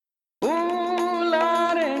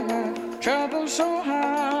so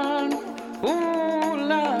hard. Ooh,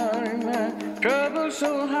 Lord, my trouble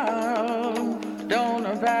so hard. Don't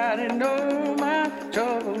nobody know my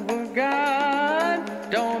trouble but God.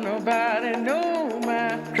 Don't nobody know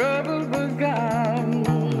my trouble but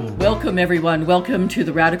God. Welcome, everyone. Welcome to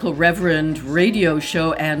the Radical Reverend radio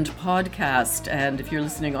show and podcast. And if you're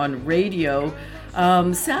listening on radio,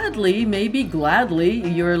 sadly, maybe gladly,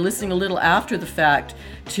 you're listening a little after the fact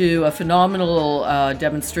to a phenomenal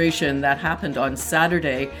demonstration that happened on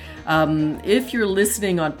Saturday. If you're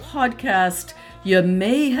listening on podcast, you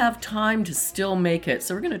may have time to still make it.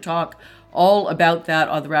 So we're going to talk all about that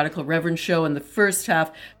on the Radical Reverend show in the first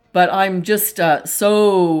half. But I'm just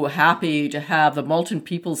so happy to have the Malton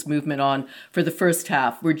People's Movement on for the first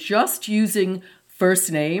half. We're just using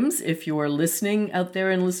first names, if you're listening out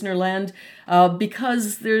there in listener land,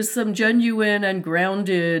 because there's some genuine and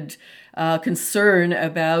grounded concern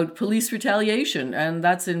about police retaliation. And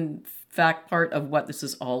that's in fact part of what this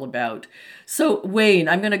is all about. So Wayne,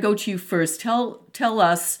 I'm going to go to you first. Tell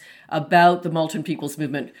us about the Malton People's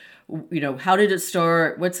Movement. You know, how did it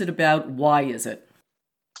start? What's it about? Why is it?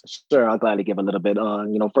 Sure, I'll gladly give a little bit.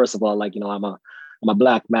 First of all, I'm a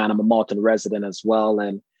Black man. I'm a Malton resident as well,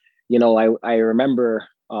 and I remember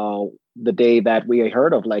the day that we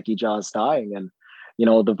heard of Ejaz dying, and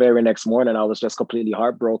the very next morning I was just completely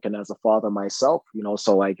heartbroken as a father myself.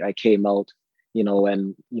 So I came out,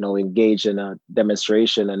 and engaged in a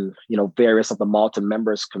demonstration, and various of the Malton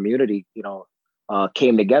members community,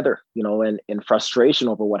 came together, in frustration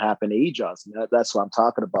over what happened to Ejaz. And that's what I'm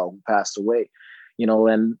talking about. Who passed away.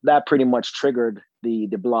 And that pretty much triggered the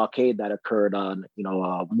blockade that occurred on,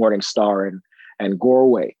 Morning Star and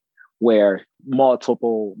Gorway, where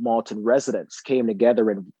multiple Malton residents came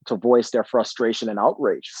together and to voice their frustration and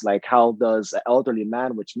outrage. It's like, how does an elderly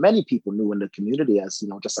man, which many people knew in the community as,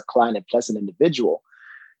 just a kind and pleasant individual,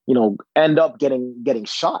 end up getting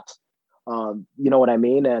shot? You know what I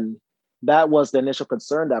mean? And that was the initial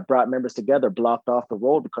concern that brought members together, blocked off the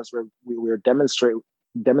road because we were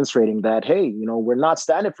demonstrating that, hey, we're not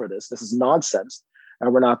standing for this. This is nonsense,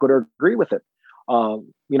 and we're not going to agree with it.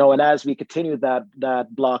 And as we continued that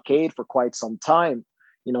blockade for quite some time,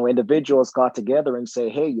 individuals got together and say,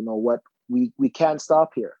 hey, you know what, we can't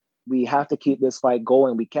stop here. We have to keep this fight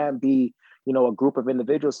going. We can't be, a group of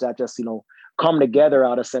individuals that just, come together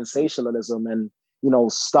out of sensationalism and,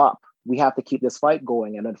 stop. We have to keep this fight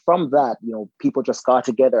going. And then from that, people just got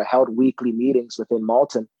together, held weekly meetings within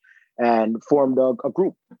Malton, and formed a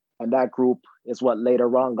group. And that group is what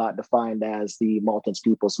later on got defined as the Malton's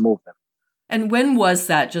People's Movement. And when was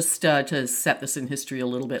that, just to set this in history a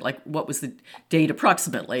little bit, what was the date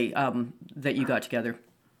approximately that you got together?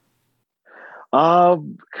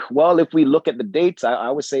 Well, if we look at the dates, I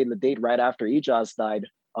would say the date right after Ejaz died,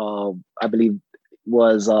 I believe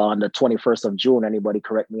was on the 21st of June. Anybody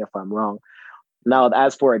correct me if I'm wrong. Now,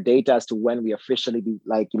 as for a date as to when we officially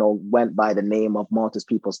went by the name of Malton's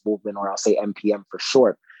People's Movement, or I'll say MPM for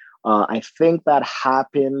short, I think that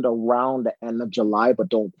happened around the end of July, but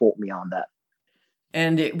don't quote me on that.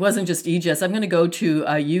 And it wasn't just Ejaz. I'm going to go to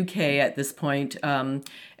UK at this point, and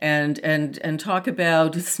talk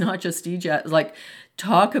about, it's not just Ejaz,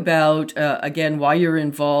 talk about, again, why you're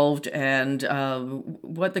involved and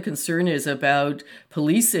what the concern is about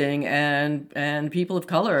policing and people of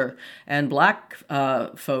color and Black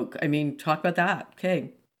folk. I mean, talk about that.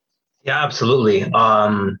 Okay. Yeah, absolutely.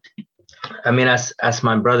 As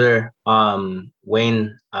my brother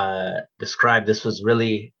Wayne described, this was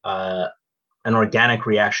really an organic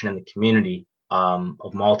reaction in the community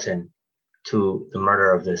of Malton to the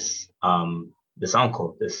murder of this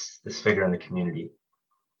uncle, this figure in the community.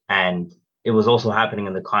 And it was also happening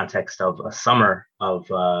in the context of a summer of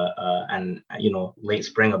late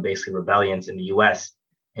spring of basically rebellions in the US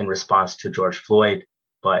in response to George Floyd,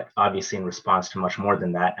 but obviously in response to much more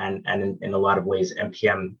than that. And in a lot of ways,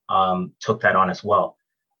 MPM took that on as well,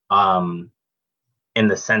 in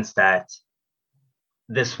the sense that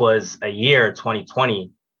this was a year,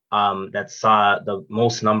 2020, that saw the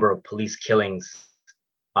most number of police killings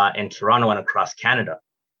in Toronto and across Canada.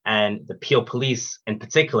 And the Peel Police in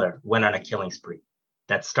particular went on a killing spree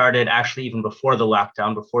that started actually even before the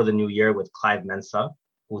lockdown, before the new year, with Clive Mensah,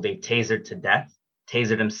 who they tasered to death,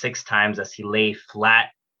 tasered him 6 times as he lay flat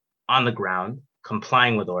on the ground,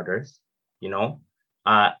 complying with orders,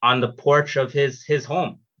 on the porch of his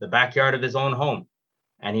home, the backyard of his own home.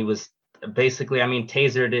 And he was basically,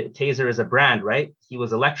 taser is a brand, right? He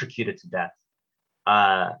was electrocuted to death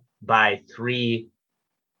by 3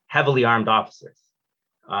 heavily armed officers.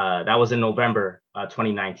 That was in November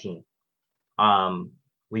 2019.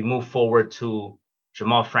 We move forward to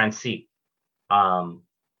Jamal Francis,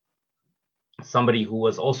 somebody who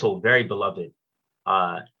was also very beloved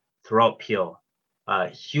throughout Peel, a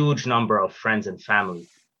huge number of friends and family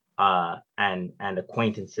and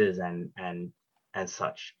acquaintances and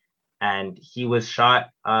such. And he was shot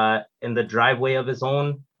in the driveway of his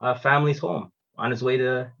own family's home on his way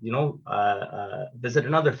to, visit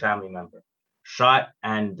another family member. Shot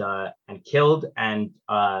and killed and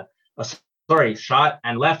shot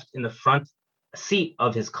and left in the front seat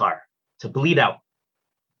of his car to bleed out,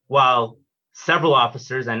 while several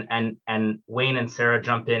officers and Wayne and Sarah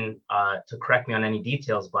jump in to correct me on any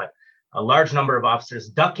details, but a large number of officers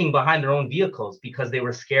ducking behind their own vehicles because they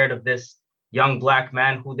were scared of this young Black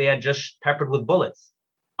man who they had just peppered with bullets.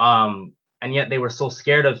 And yet they were so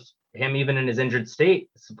scared of him, even in his injured state,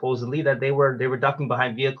 supposedly, that they were ducking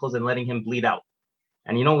behind vehicles and letting him bleed out.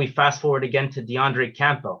 And we fast forward again to DeAndre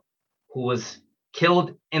Campbell, who was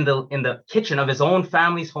killed in the kitchen of his own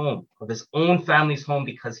family's home,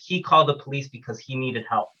 because he called the police because he needed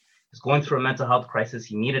help. He was going through a mental health crisis.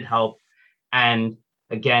 He needed help. And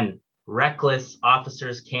again, reckless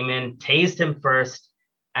officers came in, tased him first.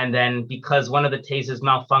 And then because one of the tasers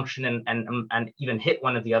malfunctioned and even hit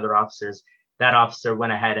one of the other officers, that officer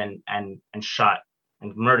went ahead and shot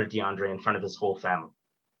and murdered DeAndre in front of his whole family.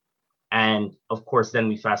 And of course, then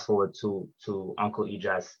we fast forward to Uncle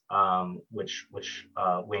Ejaz, which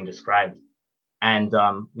Wayne described. And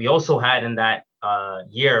we also had in that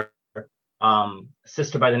year a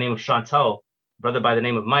sister by the name of Chantel, brother by the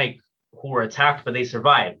name of Mike, who were attacked, but they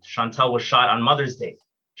survived. Chantel was shot on Mother's Day,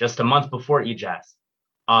 just a month before Ejaz.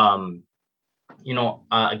 Again,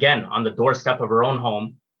 on the doorstep of her own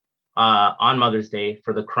home on Mother's Day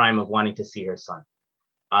for the crime of wanting to see her son.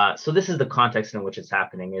 So this is the context in which it's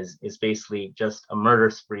happening, is basically just a murder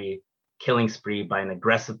spree, killing spree by an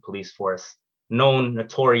aggressive police force, known,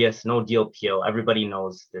 notorious, no deal Peel. Everybody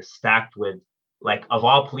knows they're stacked with, like, of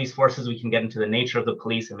all police forces, we can get into the nature of the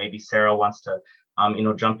police, and maybe Sarah wants to,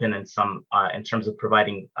 jump in some in terms of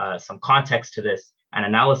providing some context to this and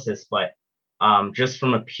analysis. But just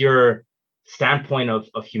from a pure standpoint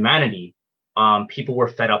of humanity, people were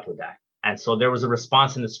fed up with that. And so there was a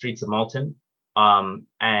response in the streets of Malton.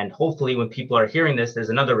 And hopefully when people are hearing this, there's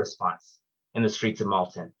another response in the streets of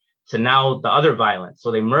Malton to now the other violence.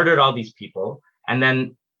 So they murdered all these people. And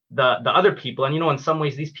then the other people, and in some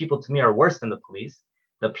ways, these people to me are worse than the police,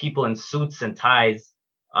 the people in suits and ties,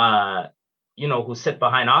 who sit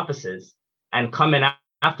behind offices and come in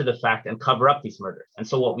after the fact and cover up these murders. And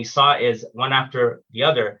so what we saw is one after the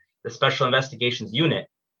other, the Special Investigations Unit,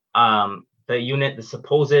 the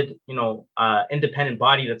supposed, independent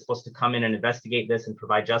body that's supposed to come in and investigate this and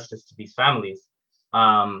provide justice to these families,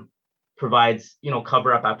 provides,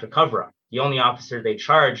 cover up after cover up. The only officer they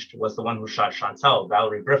charged was the one who shot Chantel,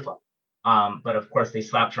 Valerie Griffa. But of course, they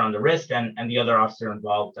slapped her on the wrist, and the other officer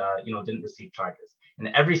involved, didn't receive charges. And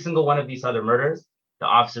every single one of these other murders, the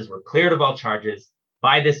officers were cleared of all charges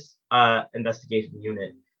by this investigation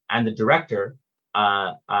unit, and the director,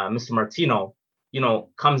 Mr. Martino,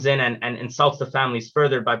 comes in and insults the families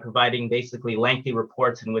further by providing basically lengthy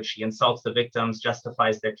reports in which he insults the victims,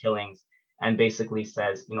 justifies their killings, and basically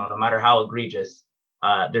says, no matter how egregious,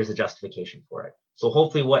 there's a justification for it. So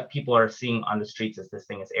hopefully what people are seeing on the streets as this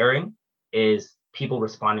thing is airing is people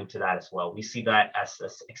responding to that as well. We see that as an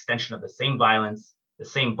extension of the same violence, the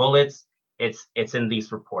same bullets. It's in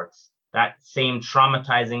these reports, that same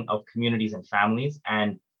traumatizing of communities and families.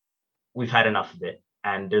 And we've had enough of it.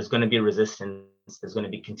 And there's going to be resistance. There's going to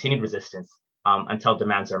be continued resistance until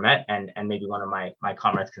demands are met. And maybe one of my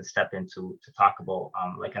comrades can step in to talk about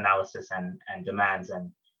like analysis and demands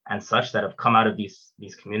and such that have come out of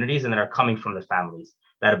these communities and that are coming from the families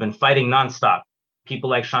that have been fighting nonstop. People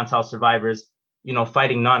like Chantal survivors,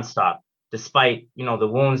 fighting nonstop, despite, the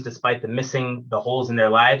wounds, despite the holes in their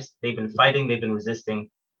lives. They've been fighting, they've been resisting,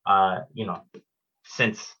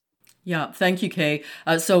 since. Yeah, thank you, Kay.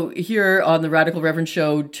 So here on the Radical Reverend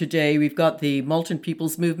Show today, we've got the Malton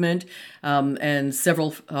People's Movement and several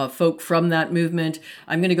folk from that movement.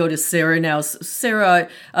 I'm going to go to Sarah now. Sarah,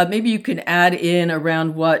 maybe you can add in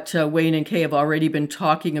around what Wayne and Kay have already been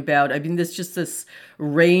talking about. I mean, there's just this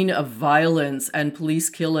reign of violence and police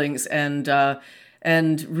killings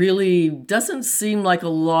and really doesn't seem like a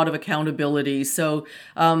lot of accountability. So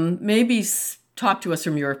maybe talk to us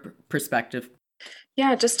from your perspective.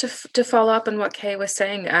 Yeah, just to follow up on what Kay was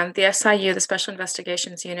saying, the SIU, the Special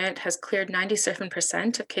Investigations Unit, has cleared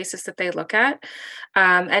 97% of cases that they look at.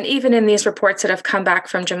 And even in these reports that have come back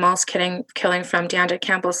from Jamal's killing, from DeAndre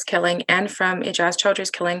Campbell's killing, and from Ejaz Chaudhry's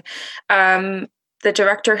killing, the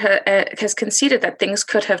director has conceded that things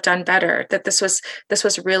could have done better, that this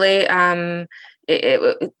was really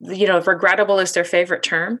regrettable is their favorite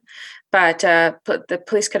term, but the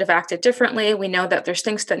police could have acted differently. We know that there's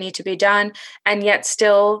things that need to be done, and yet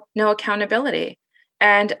still no accountability.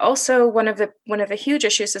 And also one of the huge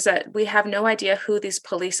issues is that we have no idea who these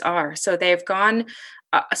police are. So they've gone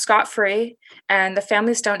scot-free, and the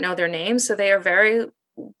families don't know their names. So they're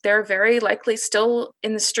very likely still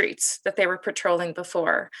in the streets that they were patrolling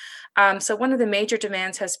before. So one of the major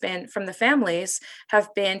demands has been from the families have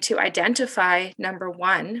been to identify, number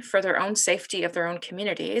one, for their own safety of their own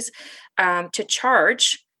communities, to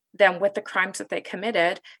charge them with the crimes that they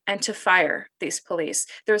committed and to fire these police.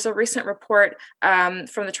 There was a recent report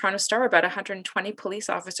from the Toronto Star about 120 police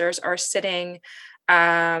officers are sitting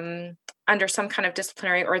under some kind of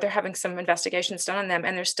disciplinary, or they're having some investigations done on them,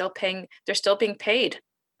 and they're still being paid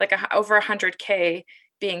like over $100K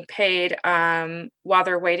being paid while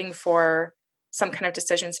they're waiting for some kind of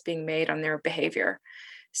decisions being made on their behavior.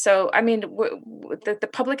 So, I mean, the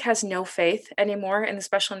public has no faith anymore in the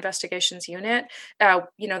Special Investigations Unit.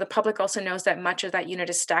 The public also knows that much of that unit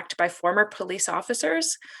is stacked by former police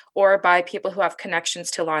officers or by people who have connections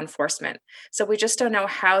to law enforcement. So we just don't know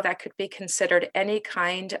how that could be considered any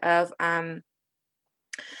kind of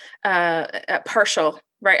partial,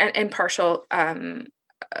 right, and impartial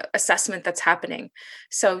assessment that's happening.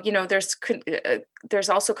 So, there's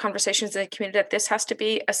also conversations in the community that this has to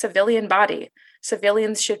be a civilian body.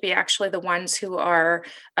 Civilians should be actually the ones who are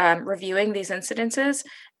reviewing these incidences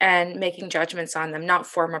and making judgments on them, not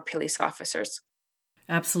former police officers.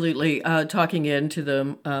 Absolutely. Talking into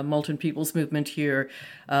the Moulton People's Movement here,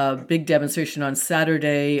 big demonstration on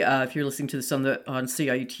Saturday. If you're listening to this on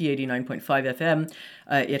CIUT 89.5 FM,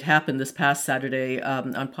 it happened this past Saturday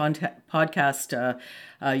on podcast.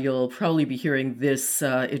 You'll probably be hearing this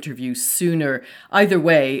interview sooner. Either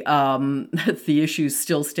way, the issues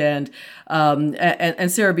still stand.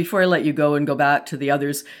 And Sarah, before I let you go and go back to the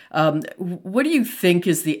others, what do you think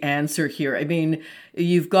is the answer here? I mean,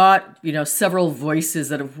 you've got, several voices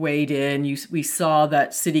that have weighed in. We saw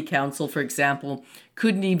that City Council, for example,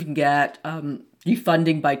 couldn't even get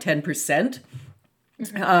defunding by 10%.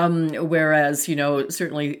 Whereas,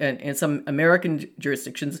 certainly in some American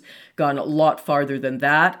jurisdictions gone a lot farther than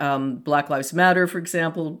that. Black Lives Matter, for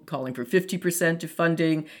example, calling for 50%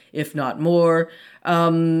 defunding, if not more.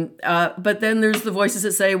 But then there's the voices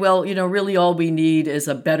that say, well, really all we need is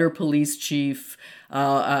a better police chief,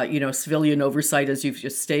 civilian oversight, as you've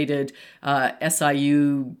just stated,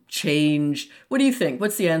 SIU change. What do you think?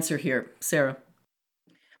 What's the answer here, Sarah?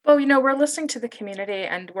 Well, we're listening to the community,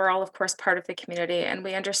 and we're all, of course, part of the community. And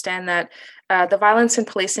we understand that the violence in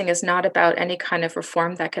policing is not about any kind of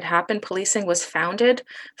reform that could happen. Policing was founded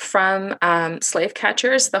from slave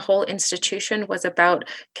catchers. The whole institution was about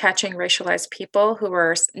catching racialized people who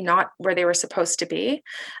were not where they were supposed to be.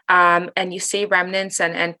 And you see remnants,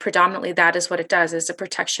 and predominantly that is what it does, is the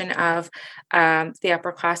protection of the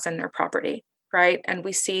upper class and their property. Right. And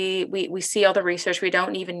we see all the research. We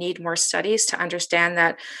don't even need more studies to understand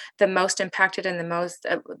that the most impacted and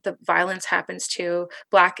the violence happens to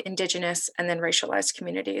Black, Indigenous, and then racialized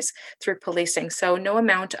communities through policing. So no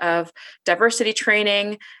amount of diversity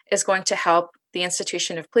training is going to help the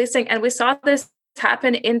institution of policing. And we saw this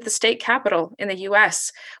happen in the state capitol in the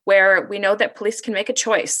US, where we know that police can make a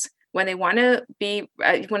choice. When they want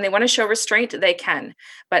to show restraint, they can.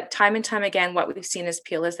 But time and time again, what we've seen in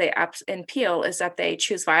Peel is that they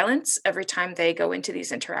choose violence every time they go into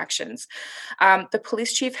these interactions. The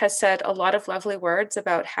police chief has said a lot of lovely words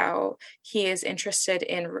about how he is interested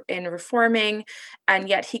in reforming, and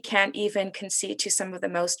yet he can't even concede to some of the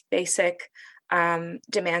most basic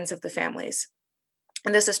demands of the families.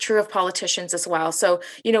 And this is true of politicians as well. So,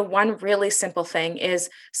 one really simple thing is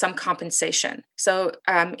some compensation. So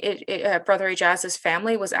Brother Ejaz's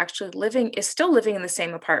family is still living in the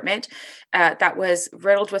same apartment that was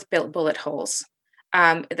riddled with bullet holes.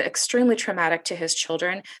 Extremely traumatic to his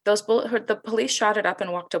children. The police shot it up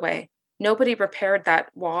and walked away. Nobody repaired that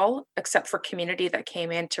wall except for community that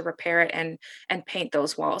came in to repair it and paint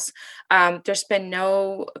those walls. There's been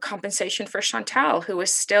no compensation for Chantal, who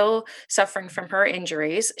is still suffering from her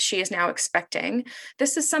injuries. She is now expecting.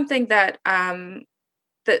 This is something that the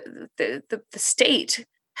state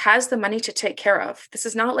has the money to take care of. This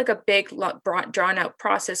is not like a big drawn out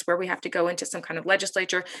process where we have to go into some kind of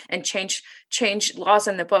legislature and change laws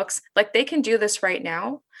in the books. Like, they can do this right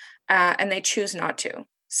now, and they choose not to.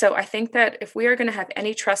 So I think that if we are going to have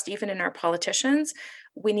any trust, even in our politicians,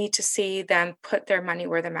 we need to see them put their money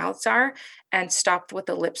where their mouths are and stop with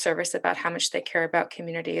the lip service about how much they care about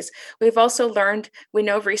communities. We've also learned, we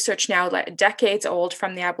know research now, decades old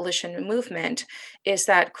from the abolition movement, is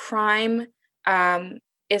that crime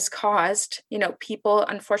is caused, people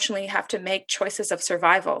unfortunately have to make choices of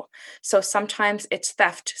survival. So sometimes it's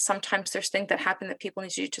theft. Sometimes there's things that happen that people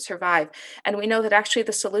need to do to survive. And we know that actually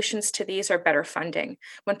the solutions to these are better funding.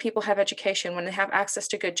 When people have education, when they have access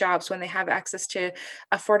to good jobs, when they have access to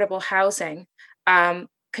affordable housing,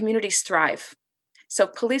 communities thrive. So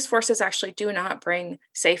police forces actually do not bring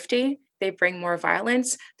safety. They bring more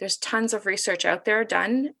violence. There's tons of research out there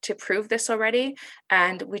done to prove this already.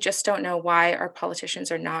 And we just don't know why our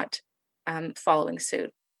politicians are not following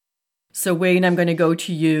suit. So, Wayne, I'm going to go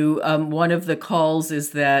to you. One of the calls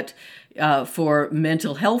is that for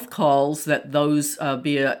mental health calls, that those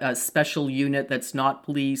be a special unit that's not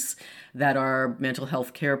police, that are mental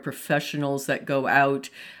health care professionals that go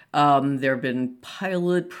out. There have been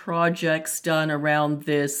pilot projects done around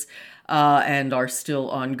this and are still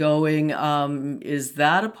ongoing. Is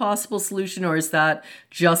that a possible solution, or is that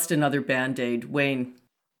just another Band-Aid? Wayne?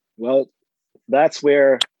 Well, that's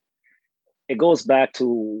where it goes back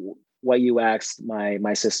to what you asked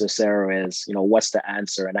my sister Sarah is, what's the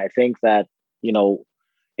answer? And I think that, in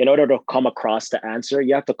order to come across the answer,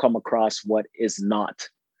 you have to come across what is not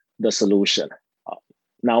the solution.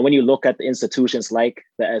 Now, when you look at the institutions like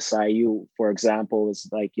the SIU, for example, it's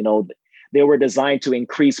like, they were designed to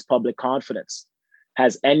increase public confidence.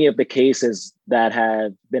 Has any of the cases that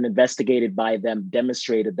have been investigated by them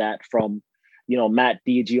demonstrated that from, Matt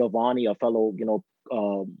DiGiovanni, a fellow,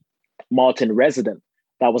 Malton resident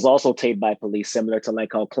that was also taped by police, similar to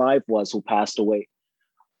like how Clive was, who passed away.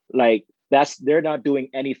 Like they're not doing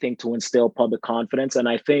anything to instill public confidence. And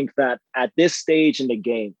I think that at this stage in the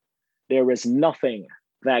game, there is nothing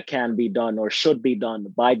that can be done or should be done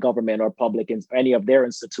by government or public in any of their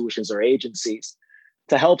institutions or agencies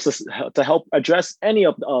to help address any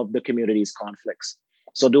of the community's conflicts.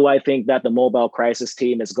 So do I think that the mobile crisis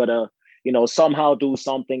team is going to, somehow do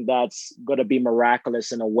something that's going to be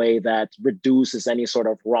miraculous in a way that reduces any sort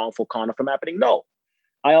of wrongful conduct from happening? No,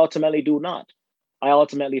 I ultimately do not. I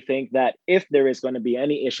ultimately think that if there is going to be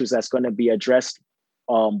any issues that's going to be addressed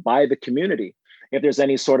by the community, if there's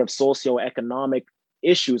any sort of socioeconomic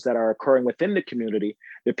issues that are occurring within the community,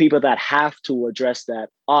 the people that have to address that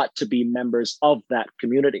ought to be members of that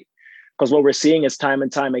community. Because what we're seeing is time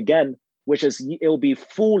and time again, which is it'll be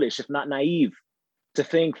foolish, if not naive, to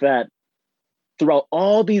think that throughout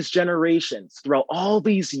all these generations, throughout all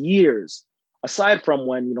these years, aside from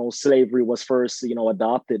when, slavery was first,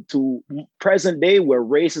 adopted, to present day where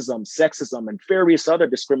racism, sexism, and various other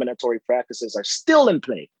discriminatory practices are still in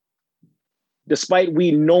play, despite we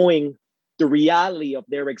knowing the reality of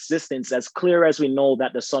their existence as clear as we know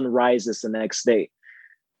that the sun rises the next day.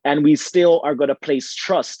 And we still are going to place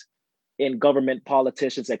trust in government,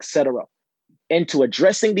 politicians, etc., into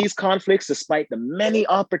addressing these conflicts, despite the many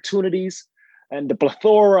opportunities and the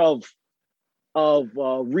plethora of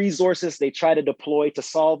resources they try to deploy to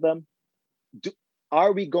solve them.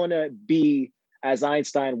 Are we going to be, as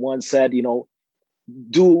Einstein once said,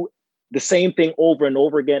 do the same thing over and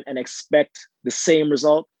over again and expect the same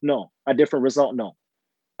result? No. A different result? No.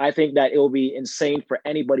 I think that it will be insane for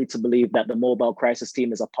anybody to believe that the mobile crisis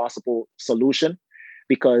team is a possible solution,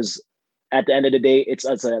 because at the end of the day, it's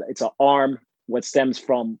an arm what stems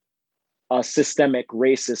from a systemic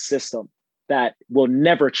racist system that will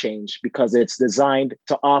never change, because it's designed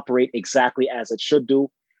to operate exactly as it should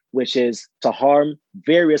do, which is to harm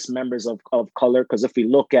various members of color. Because if we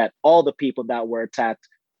look at all the people that were attacked,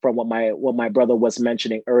 from what my brother was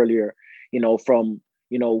mentioning earlier,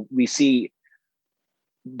 we see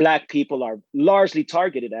Black people are largely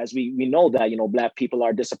targeted, as we know that, Black people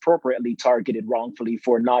are disappropriately targeted wrongfully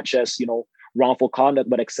for not just, wrongful conduct,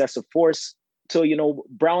 but excessive force to,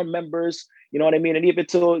 brown members, you know what I mean? And even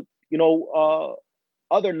to,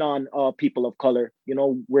 other non people of color.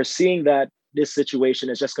 We're seeing that this situation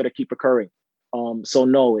is just going to keep occurring. So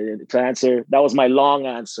no, to answer, that was my long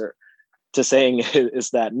answer to saying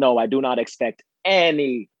is that no, I do not expect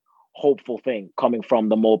any hopeful thing coming from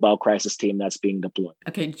the mobile crisis team that's being deployed.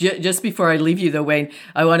 Okay, just before I leave you though, Wayne,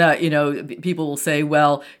 I want to, people will say,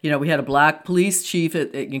 well, we had a Black police chief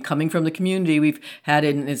coming from the community. We've had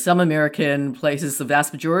in some American places, the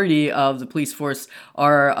vast majority of the police force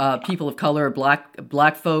are people of color,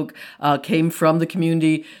 Black folk came from the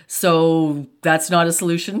community. So that's not a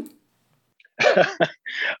solution?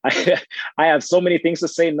 I have so many things to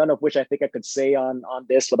say, none of which I think I could say on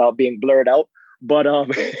this without being blurred out. But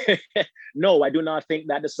no, I do not think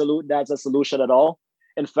that that's a solution at all.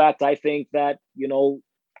 In fact, I think that,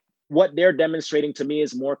 what they're demonstrating to me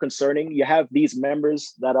is more concerning. You have these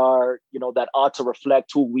members that are, that ought to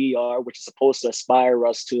reflect who we are, which is supposed to inspire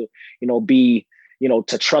us to, be,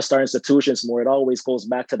 to trust our institutions more. It always goes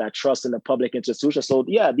back to that trust in the public institution. So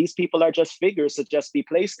yeah, these people are just figures to just be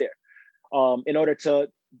placed there in order to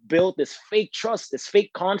build this fake trust, this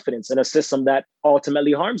fake confidence in a system that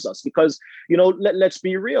ultimately harms us. Because, let's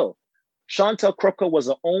be real. Chantel Krupka was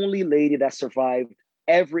the only lady that survived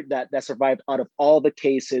that survived out of all the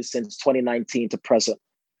cases since 2019 to present.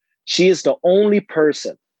 She is the only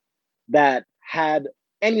person that had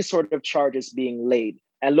any sort of charges being laid.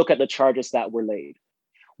 And look at the charges that were laid.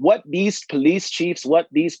 What these police chiefs, what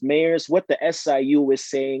these mayors, what the SIU is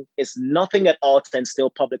saying is nothing at all to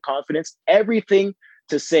instill public confidence. Everything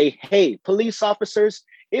to say, hey, police officers,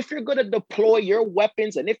 if you're going to deploy your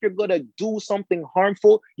weapons and if you're going to do something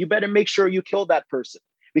harmful, you better make sure you kill that person,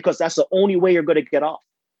 because that's the only way you're going to get off.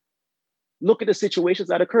 Look at the situations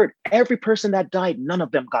that occurred. Every person that died, none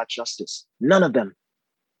of them got justice. None of them.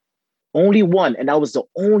 Only one. And that was the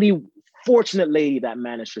only fortunate lady that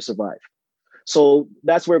managed to survive. So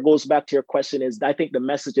that's where it goes back to your question. Is I think the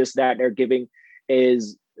messages that they're giving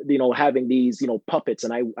is, having these, puppets,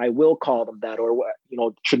 and I will call them that, or,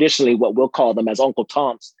 traditionally what we'll call them as Uncle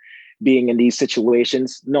Toms, being in these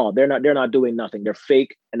situations. No, they're not doing nothing. They're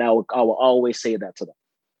fake. And I will always say that to them.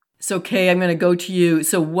 So, Kay, I'm going to go to you.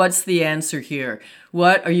 So what's the answer here?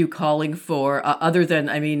 What are you calling for other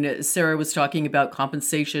than, Sarah was talking about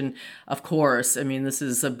compensation, of course. This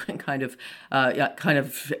is a kind of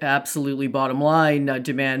absolutely bottom line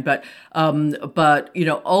demand. But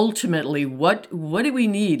ultimately, what do we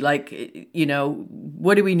need?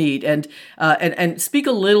 What do we need? And speak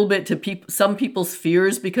a little bit to some people's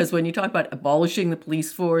fears, because when you talk about abolishing the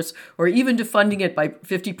police force or even defunding it by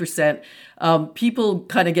 50%, people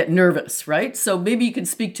kind of get nervous, right? So maybe you can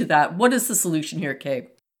speak to that. What is the solution here, Kay?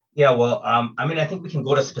 Yeah, well, I think we can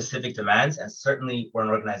go to specific demands, and certainly we're an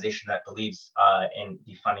organization that believes in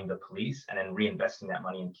defunding the police and in reinvesting that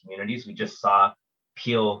money in communities. We just saw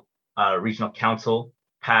Peel Regional Council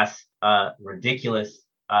pass a ridiculous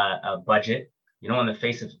budget, in the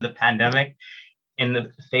face of the pandemic, in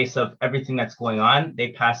the face of everything that's going on.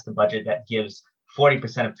 They passed a budget that gives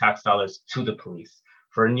 40% of tax dollars to the police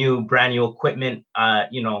for brand new equipment.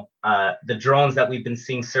 The drones that we've been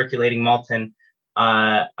seeing circulating Malton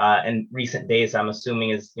in recent days, I'm assuming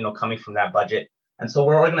is, coming from that budget. And so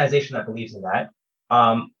we're an organization that believes in that.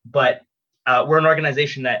 But we're an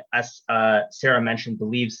organization that, as Sarah mentioned,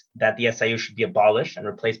 believes that the SIU should be abolished and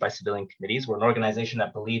replaced by civilian committees. We're an organization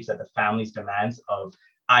that believes that the family's demands of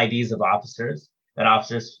IDs of officers, that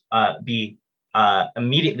officers be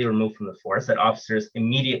immediately removed from the force, that officers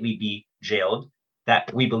immediately be jailed,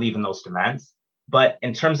 that we believe in those demands. But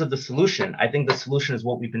in terms of the solution, I think the solution is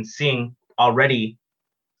what we've been seeing already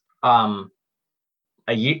almost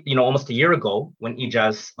a year ago when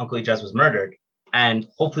Uncle Ejaz was murdered, and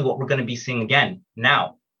hopefully what we're going to be seeing again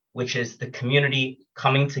now, which is the community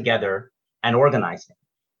coming together and organizing,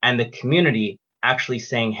 and the community actually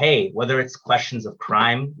saying, hey, whether it's questions of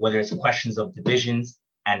crime, whether it's questions of divisions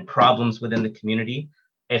and problems within the community,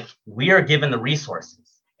 if we are given the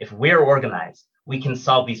resources, if we're organized, we can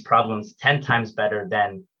solve these problems 10 times better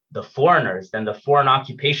than the foreign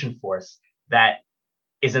occupation force that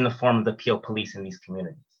is in the form of the Peel police in these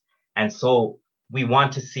communities. And so we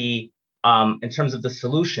want to see, in terms of the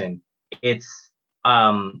solution, it's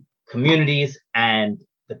communities and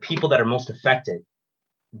the people that are most affected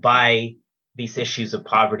by these issues of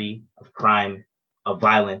poverty, of crime, of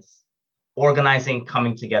violence, organizing,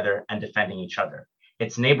 coming together, and defending each other.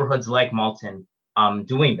 It's neighborhoods like Malton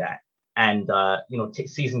doing that, and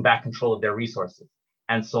seizing back control of their resources.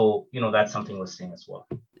 And so, that's something we're seeing as well.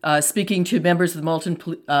 Speaking to members of the Malton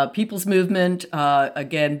People's Movement,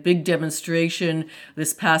 again, big demonstration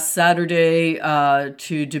this past Saturday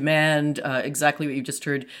to demand exactly what you just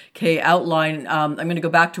heard Kay outline. I'm going to go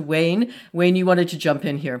back to Wayne. Wayne, you wanted to jump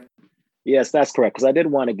in here. Yes, that's correct. Because I did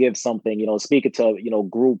want to give something, speaking to,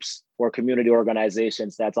 groups or community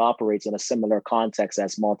organizations that operates in a similar context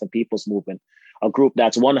as Malton People's Movement, a group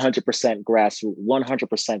that's 100% grassroots,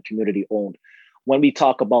 100% community owned. When we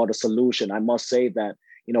talk about a solution, I must say that,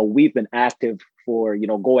 we've been active for,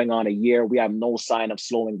 going on a year. We have no sign of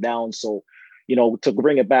slowing down. So, to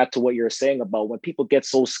bring it back to what you're saying about when people get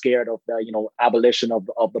so scared of the, abolition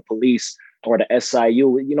of the police or the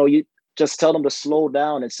SIU, you just tell them to slow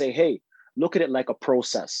down and say, hey, look at it like a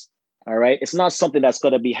process. All right. It's not something that's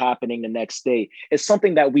going to be happening the next day. It's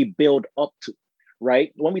something that we build up to.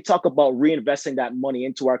 Right. When we talk about reinvesting that money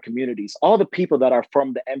into our communities, all the people that are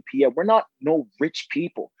from the MPF, we're not no rich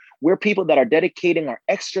people. We're people that are dedicating our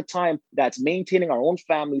extra time, that's maintaining our own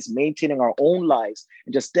families, maintaining our own lives,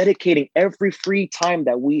 and just dedicating every free time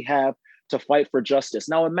that we have to fight for justice.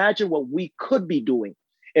 Now, imagine what we could be doing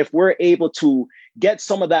if we're able to get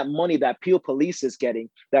some of that money that Peel Police is getting,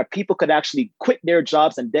 that people could actually quit their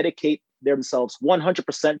jobs and dedicate themselves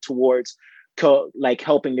 100% towards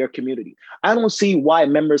helping their community. I don't see why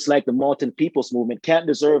members like the Malton People's Movement can't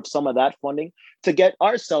deserve some of that funding to get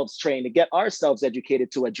ourselves trained, to get ourselves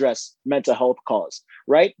educated to address mental health cause,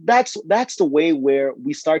 right? That's the way where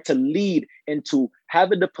we start to lead into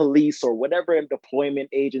having the police or whatever deployment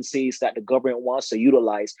agencies that the government wants to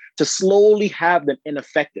utilize to slowly have them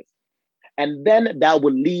ineffective. And then that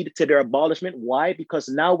will lead to their abolishment. Why? Because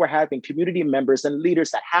now we're having community members and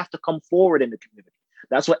leaders that have to come forward in the community.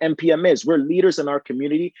 That's what MPM is. We're leaders in our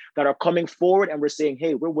community that are coming forward and we're saying,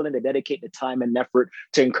 hey, we're willing to dedicate the time and effort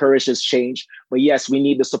to encourage this change. But yes, we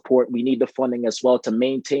need the support. We need the funding as well to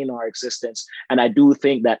maintain our existence. And I do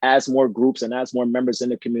think that as more groups and as more members in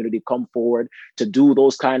the community come forward to do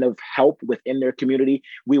those kind of help within their community,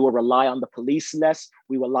 we will rely on the police less.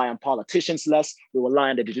 We rely on politicians less. We rely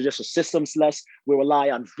on the judicial systems less. We rely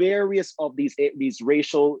on various of these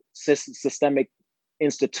racial systemic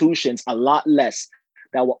institutions a lot less,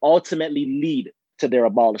 that will ultimately lead to their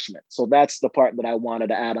abolishment. So that's the part that I wanted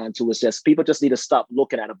to add on to, is just people just need to stop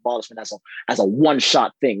looking at abolishment as a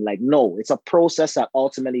one-shot thing. Like, no, it's a process that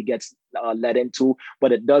ultimately gets led into,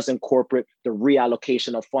 but it does incorporate the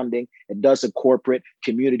reallocation of funding. It does incorporate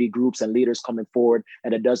community groups and leaders coming forward,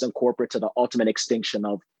 and it does incorporate to the ultimate extinction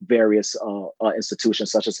of various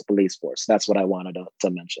institutions such as the police force. That's what I wanted to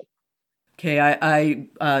mention. Okay, I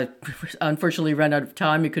unfortunately ran out of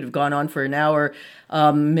time. We could have gone on for an hour.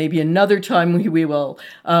 Maybe another time we will.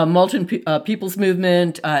 Malton People's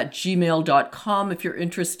Movement at gmail.com if you're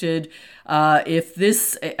interested.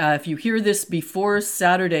 If you hear this before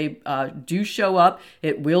Saturday, do show up.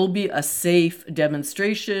 It will be a safe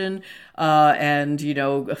demonstration. And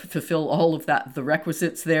fulfill all of the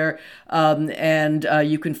requisites there. And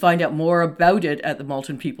you can find out more about it at the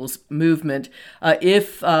Malton People's Movement.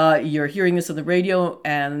 If you're hearing this on the radio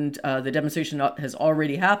and the demonstration has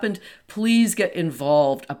already happened, please get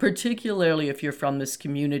involved, particularly if you're from this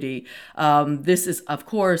community. This is, of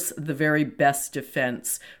course, the very best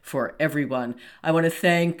defense for everyone. I want to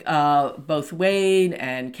thank both Wayne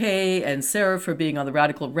and Kay and Sarah for being on the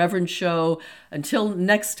Radical Reverend Show. Until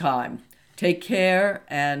next time, take care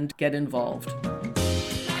and get involved.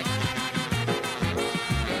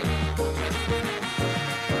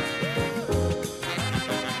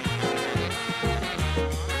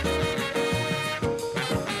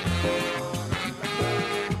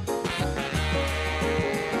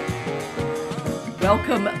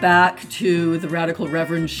 Welcome back to the Radical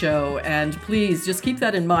Reverend Show. And please just keep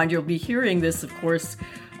that in mind. You'll be hearing this, of course,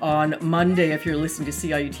 on Monday if you're listening to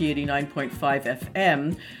CIUT 89.5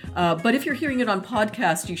 FM. But if you're hearing it on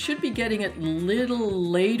podcast, you should be getting it a little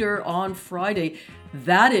later on Friday.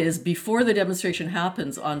 That is before the demonstration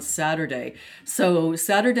happens on Saturday. So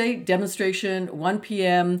Saturday demonstration, 1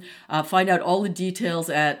 p.m. Find out all the details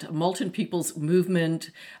at Malton People's Movement.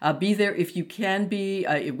 Be there if you can be.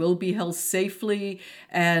 It will be held safely.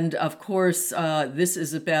 And of course, this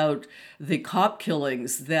is about the cop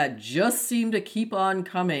killings that just seem to keep on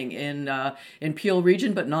coming in Peel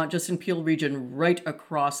Region, but not just in Peel Region, right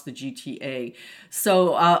across the GTA.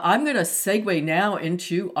 So I'm going to segue now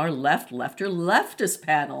into our leftist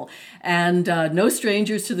panel. And no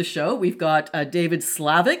strangers to the show. We've got David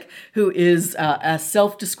Slavic, who is a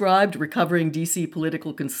self-described recovering DC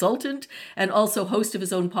political consultant and also host of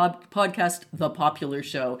his own podcast, The Popular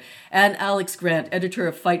Show. And Alex Grant, editor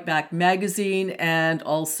of Fight Back magazine, and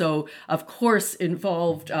also, of course,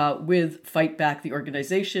 involved with Fight Back, the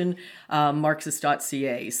organization,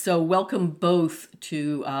 Marxist.ca. So welcome both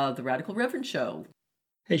to the Radical Reverend Show.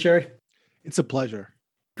 Hey, Sherry. It's a pleasure.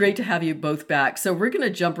 Great to have you both back. So we're going to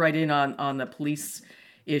jump right in on the police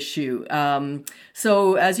issue.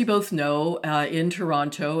 So as you both know, in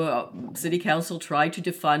Toronto, City Council tried to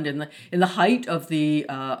defund in the height of the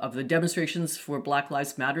demonstrations for Black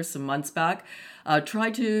Lives Matter some months back,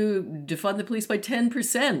 tried to defund the police by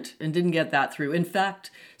 10% and didn't get that through. In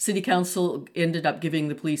fact, City Council ended up giving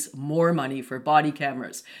the police more money for body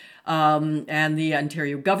cameras. And the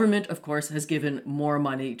Ontario government, of course, has given more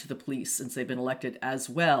money to the police since they've been elected as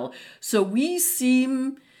well. So we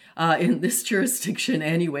seem, in this jurisdiction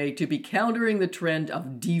anyway, to be countering the trend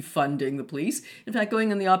of defunding the police. In fact,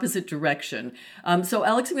 going in the opposite direction. So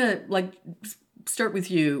Alex, I'm going to start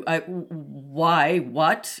with you. Why,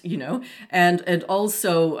 what, and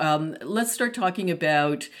also let's start talking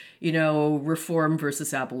about, reform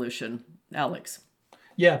versus abolition. Alex.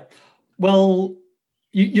 Yeah, well,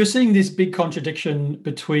 you're seeing this big contradiction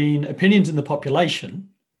between opinions in the population,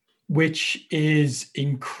 which is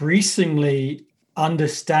increasingly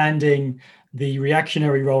understanding the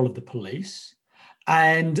reactionary role of the police,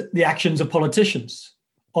 and the actions of politicians,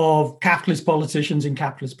 of capitalist politicians in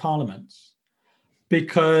capitalist parliaments.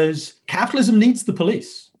 Because capitalism needs the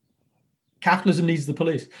police. Capitalism needs the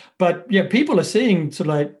police. But yeah, people are seeing sort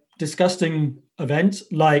of like disgusting events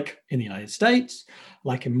like in the United States,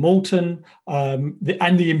 like in Malton, and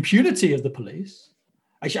the impunity of the police.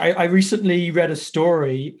 Actually, I recently read a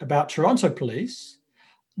story about Toronto police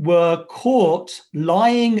were caught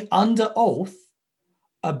lying under oath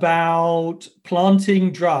about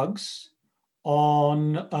planting drugs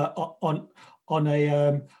on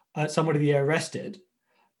somebody they arrested,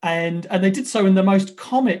 and they did so in the most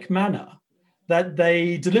comic manner, that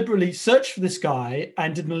they deliberately searched for this guy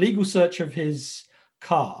and did an illegal search of his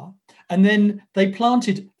car, and then they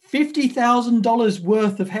planted $50,000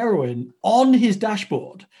 worth of heroin on his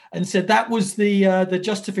dashboard and said that was the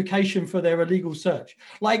justification for their illegal search.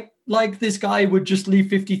 Like this guy would just leave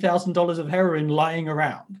 $50,000 of heroin lying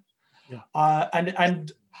around. Yeah.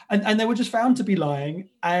 And they were just found to be lying,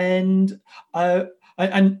 and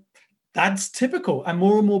that's typical. And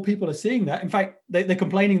more people are seeing that. In fact, they're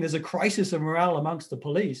complaining there's a crisis of morale amongst the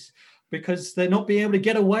police because they're not being able to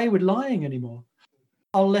get away with lying anymore.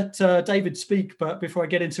 I'll let David speak, but before I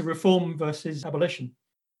get into reform versus abolition.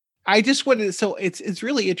 I just wanted, so it's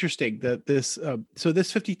really interesting that this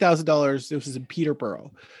this $50,000, this was in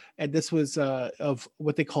Peterborough, and this was of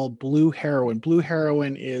what they call blue heroin. Blue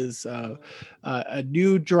heroin is a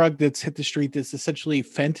new drug that's hit the street that's essentially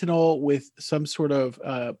fentanyl with some sort of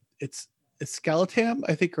it's skeletam,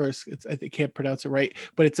 I think, or I can't pronounce it right,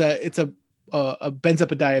 but it's a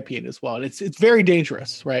benzodiazepine as well, and it's very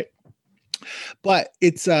dangerous, right? But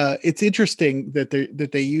it's interesting that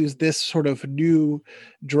they use this sort of new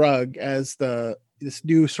drug as this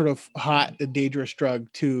new sort of hot and dangerous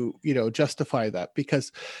drug to, justify that,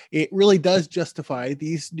 because it really does justify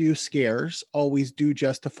these new scares, always do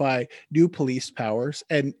justify new police powers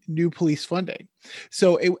and new police funding.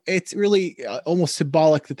 So it's really almost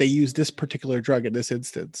symbolic that they use this particular drug in this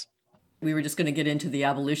instance. We were just going to get into the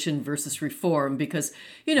abolition versus reform because,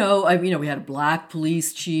 we had a black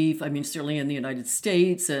police chief. I mean, certainly in the United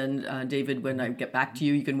States. And David, when I get back to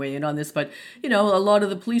you, you can weigh in on this. But, a lot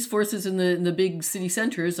of the police forces in the big city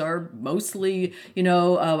centers are mostly,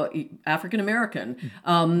 African American.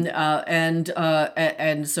 And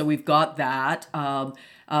so we've got that.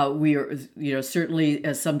 We are,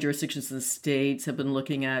 certainly some jurisdictions in the States have been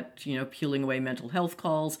looking at, peeling away mental health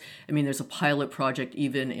calls. I mean, there's a pilot project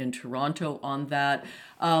even in Toronto on that.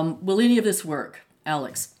 Will any of this work,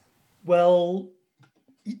 Alex? Well,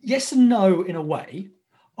 yes and no, in a way.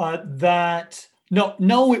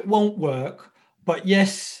 No, it won't work. But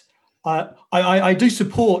yes, I do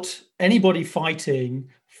support anybody fighting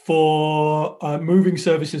for moving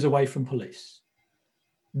services away from police.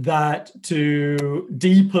 That to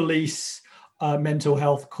depolice mental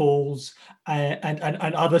health calls and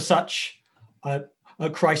other such a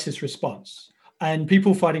crisis response, and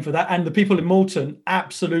people fighting for that, and the people in Malton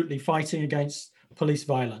absolutely fighting against police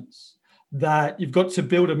violence. That you've got to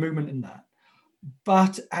build a movement in that.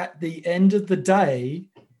 But at the end of the day,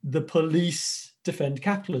 the police defend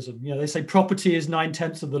capitalism. They say property is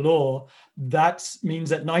 9/10 of the law. That means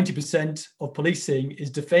that 90% of policing is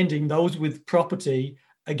defending those with property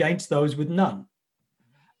against those with none.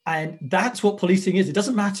 And that's what policing is. It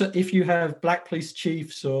doesn't matter if you have black police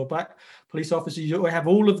chiefs or black police officers, you have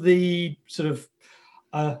all of the sort of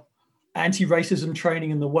anti-racism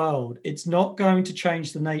training in the world. It's not going to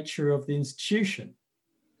change the nature of the institution.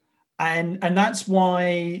 And that's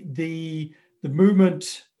why the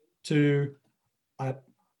movement to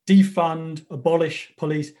defund, abolish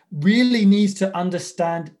police really needs to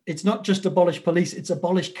understand it's not just abolish police, it's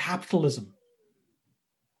abolish capitalism.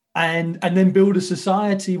 And then build a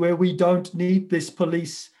society where we don't need this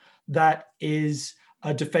police that is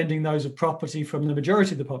defending those of property from the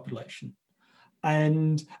majority of the population.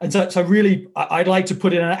 And so really, I'd like to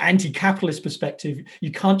put it in an anti-capitalist perspective.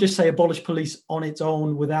 You can't just say abolish police on its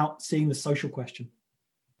own without seeing the social question.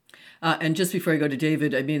 And just before I go to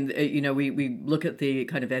David, I mean, we look at the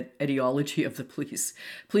kind of ideology of the police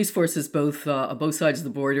forces, both sides of the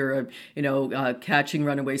border, catching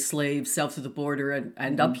runaway slaves south of the border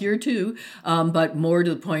and up here too. But more to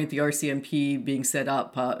the point, the RCMP being set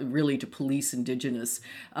up really to police Indigenous.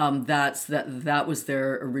 That was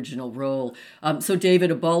their original role. So David,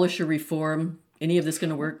 abolish or reform, any of this going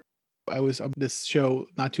to work? I was on this show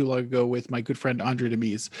not too long ago with my good friend Andre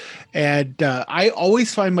Demise, and I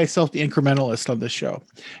always find myself the incrementalist on this show.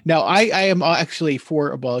 Now, I am actually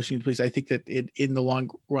for abolishing the police. I think that in the long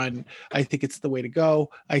run, I think it's the way to go.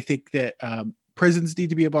 I think that prisons need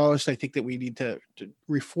to be abolished. I think that we need to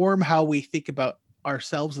reform how we think about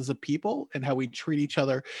ourselves as a people and how we treat each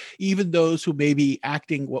other, even those who may be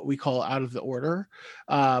acting what we call out of the order.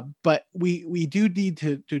 But we do need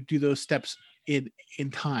to do those steps in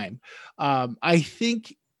time. I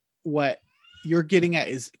think what you're getting at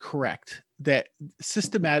is correct, that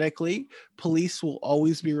systematically police will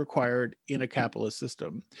always be required in a capitalist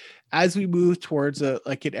system. As we move towards an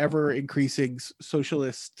ever increasing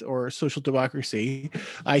socialist or social democracy,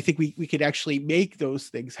 I think we could actually make those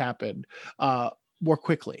things happen more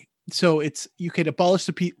quickly. So you can abolish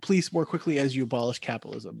the police more quickly as you abolish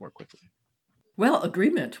capitalism more quickly. Well,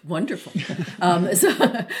 agreement. Wonderful.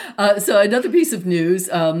 So another piece of news,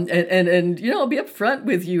 and I'll be upfront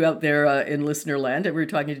with you out there in listener land. And we're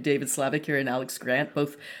talking to David Slavic here and Alex Grant,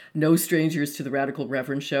 both no strangers to the Radical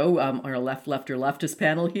Reverend Show, on our left or leftist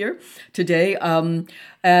panel here today.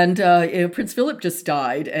 Prince Philip just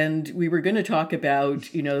died, and we were going to talk about,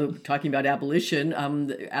 talking about abolition,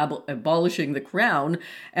 abolishing the crown,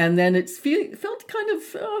 and then it felt kind of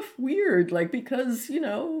weird, because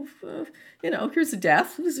here's a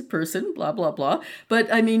death, there's a person, blah blah blah.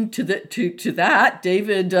 But I mean, to that,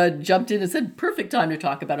 David jumped in and said, "Perfect time to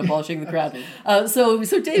talk about abolishing the crown." So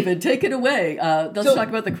David, take it away. Let's talk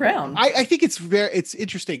about the crown. I think it's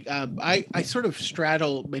interesting. I sort of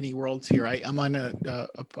straddle many worlds here. I'm on a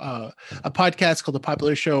podcast called The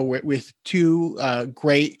Popular Show with two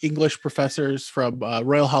great English professors from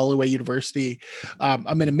Royal Holloway University.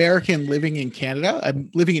 I'm an American living in Canada. I'm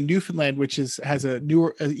living in Newfoundland, which has a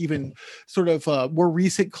newer, even sort of more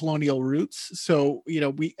recent colonial roots. So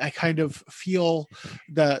I kind of feel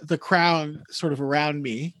the crown sort of around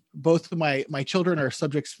me. Both of my children are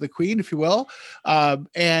subjects to the Queen, if you will.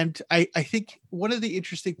 And I think one of the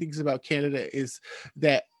interesting things about Canada is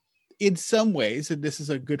that in some ways, and this is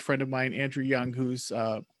a good friend of mine, Andrew Young, who's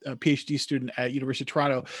a PhD student at University of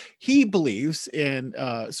Toronto, he believes in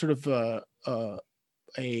sort of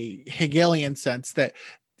a Hegelian sense that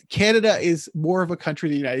Canada is more of a country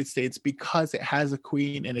than the United States because it has a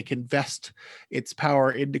queen and it can vest its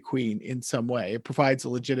power into queen in some way. It provides a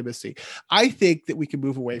legitimacy. I think that we can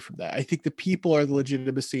move away from that. I think the people are the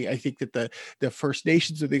legitimacy. I think that the First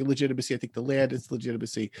Nations are the legitimacy. I think the land is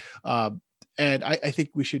legitimacy. And I think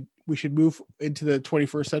we should move into the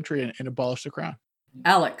 21st century and abolish the crown.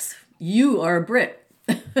 Alex, you are a Brit.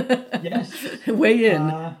 Yes. Weigh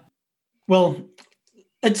in. Well,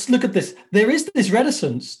 let's look at this. There is this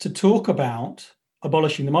reticence to talk about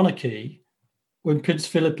abolishing the monarchy when Prince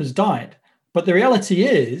Philip has died. But the reality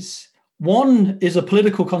is, one is a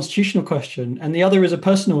political constitutional question and the other is a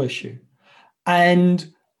personal issue.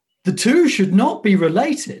 And the two should not be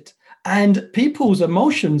related. And people's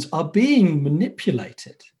emotions are being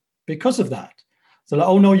manipulated because of that. So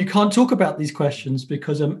oh no, you can't talk about these questions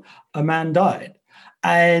because a man died.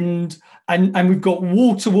 And we've got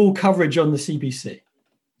wall-to-wall coverage on the CBC.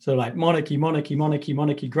 So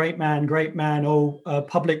monarchy, great man,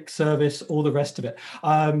 public service, all the rest of it.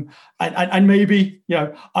 And maybe,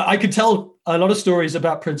 I could tell a lot of stories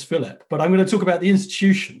about Prince Philip, but I'm going to talk about the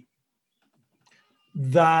institution.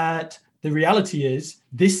 That the reality is,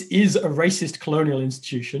 this is a racist colonial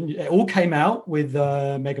institution. It all came out with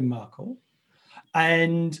Meghan Markle.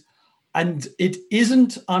 And it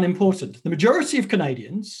isn't unimportant. The majority of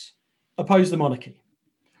Canadians oppose the monarchy.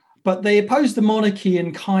 But they oppose the monarchy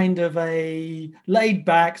in kind of a laid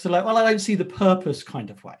back, I don't see the purpose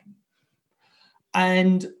kind of way.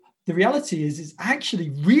 And the reality is, it's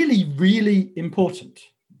actually really, really important.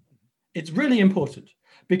 It's really important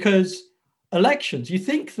because elections, you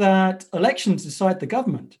think that elections decide the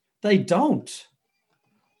government. They don't.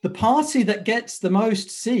 The party that gets the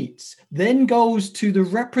most seats then goes to the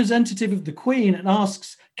representative of the Queen and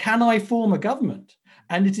asks, can I form a government?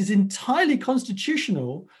 And it is entirely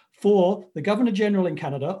constitutional for the Governor General in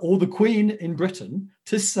Canada or the Queen in Britain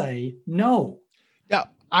to say no. Now,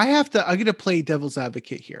 I'm going to play devil's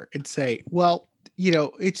advocate here and say, well,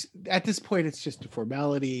 it's at this point, it's just a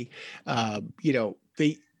formality.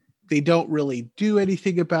 They don't really do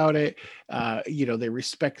anything about it. They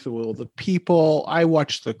respect the will of the people. I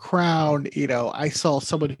watched The Crown. I saw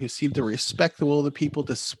someone who seemed to respect the will of the people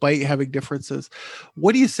despite having differences.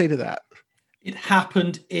 What do you say to that? It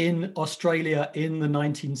happened in Australia in the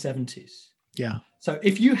 1970s. Yeah. So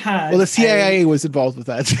if you had... Well, the CIA was involved with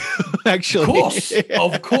that, actually.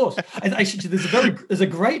 Of course. Actually, there's a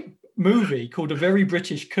great movie called A Very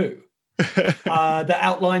British Coup that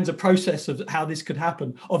outlines a process of how this could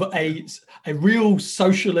happen, of a real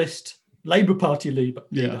socialist Labour Party leader,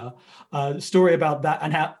 story about that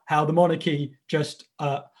and how the monarchy just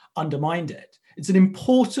undermined it. It's an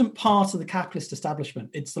important part of the capitalist establishment.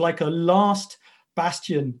 It's like a last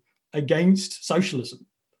bastion against socialism.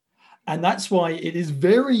 And that's why it is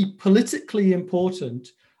very politically important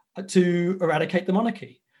to eradicate the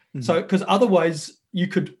monarchy. Mm-hmm. So, because otherwise you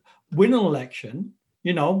could win an election,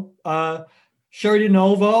 Sheridan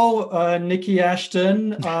Novo, Nikki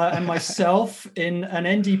Ashton, and myself in an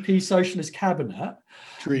NDP socialist cabinet.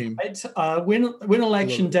 Dream. Right? Win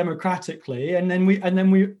election democratically, and then we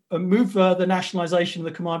move the nationalization of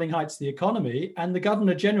the commanding heights of the economy, and the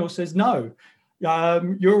Governor General says no,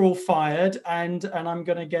 you're all fired, and I'm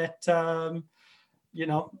going to get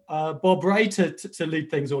Bob Ray to lead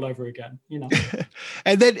things all over again.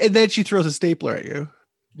 and then she throws a stapler at you.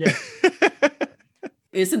 Yeah.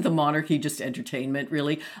 Isn't the monarchy just entertainment,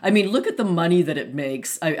 really? I mean, look at the money that it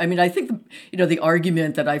makes. I think, the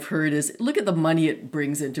argument that I've heard is, look at the money it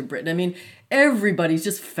brings into Britain. I mean, everybody's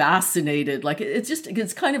just fascinated. Like,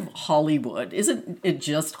 it's kind of Hollywood. Isn't it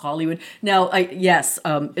just Hollywood? Now,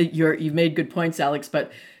 you've made good points, Alex,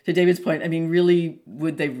 but to David's point, I mean, really,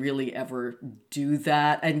 would they really ever do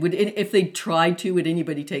that? And if they tried to, would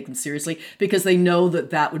anybody take them seriously? Because they know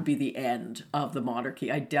that would be the end of the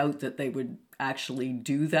monarchy. I doubt that they would actually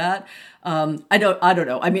do that. I don't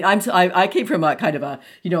know. I mean, I came from a kind of a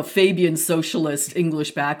Fabian socialist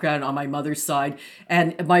English background on my mother's side,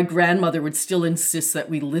 and my grandmother would still insist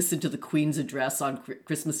that we listen to the Queen's address on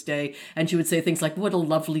Christmas Day, and she would say things like, "What a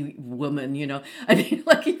lovely woman," I mean,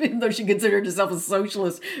 like, even though she considered herself a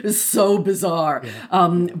socialist, it was so bizarre.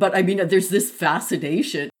 Yeah. But I mean, there's this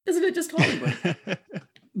fascination, isn't it? Just Hollywood.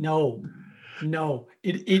 No,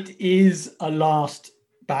 it is a last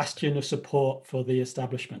bastion of support for the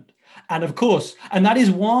establishment. And of course, and that is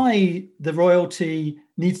why the royalty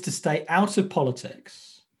needs to stay out of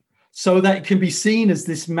politics, so that it can be seen as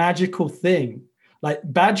this magical thing. Like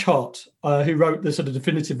Bagehot, who wrote the sort of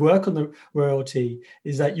definitive work on the royalty,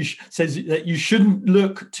 is that says that you shouldn't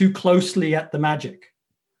look too closely at the magic,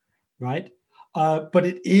 right? But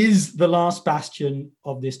it is the last bastion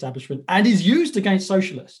of the establishment and is used against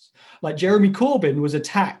socialists. Like Jeremy Corbyn was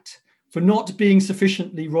attacked for not being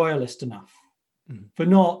sufficiently royalist enough, for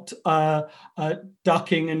not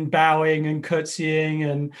ducking and bowing and curtsying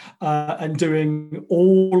and doing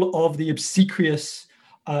all of the obsequious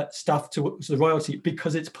stuff to the royalty,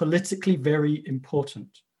 because it's politically very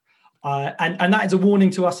important. And that is a warning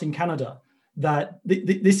to us in Canada that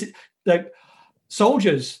the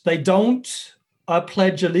soldiers, they don't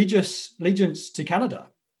pledge allegiance to Canada.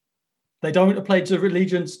 They don't pledge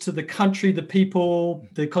allegiance to the country, the people,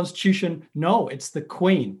 the Constitution. No, it's the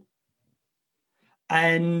Queen.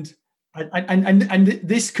 And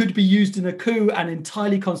this could be used in a coup, an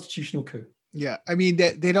entirely constitutional coup. Yeah, I mean,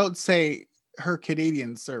 they don't say her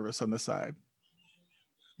Canadian service on the side.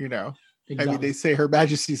 Exactly. I mean, they say Her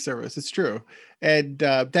Majesty's service. It's true, and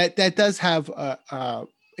that does have an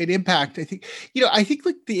impact. I think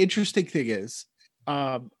like the interesting thing is,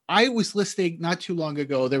 I was listening not too long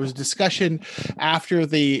ago. There was a discussion after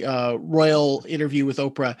the royal interview with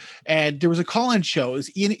Oprah, and there was a call-in show. It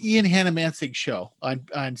was Ian Hannah-Mansing's show on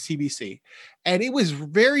CBC, and it was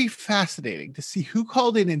very fascinating to see who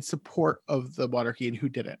called in support of the monarchy and who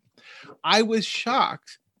didn't. I was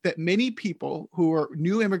shocked that many people who are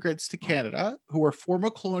new immigrants to Canada, who are former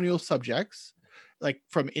colonial subjects, like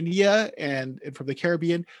from India and from the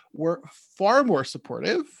Caribbean, were far more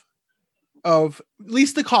supportive of at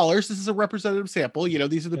least the callers. This is a representative sample.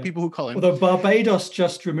 These are the people who call in. Although Barbados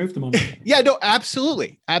just removed them on. Yeah, no,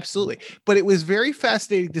 absolutely. But it was very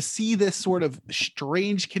fascinating to see this sort of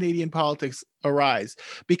strange Canadian politics arise,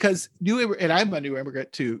 because and I'm a new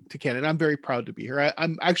immigrant to Canada. I'm very proud to be here.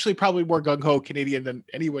 I'm actually probably more gung-ho Canadian than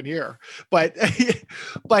anyone here. But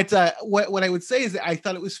what I would say is that I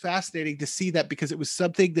thought it was fascinating to see that, because it was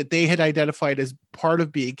something that they had identified as part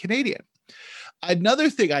of being Canadian. Another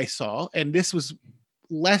thing I saw, and this was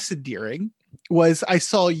less endearing, was I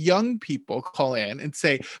saw young people call in and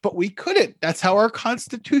say, "But we couldn't. That's how our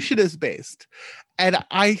Constitution is based." And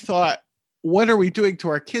I thought, what are we doing to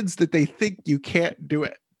our kids that they think you can't do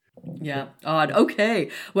it? Yeah, odd.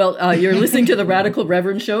 Okay. Well, you're listening to the Radical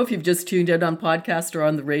Reverend Show if you've just tuned in on podcast or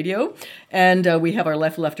on the radio. And we have our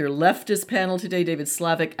leftist panel today, David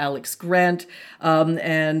Slavic, Alex Grant.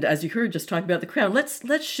 And as you heard, just talking about the Crown. Let's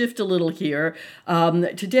shift a little here.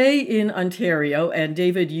 Today in Ontario, and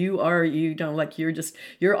David, you're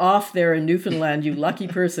off there in Newfoundland, you lucky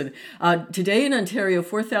person. Today in Ontario,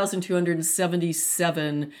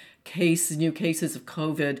 4,277 new cases of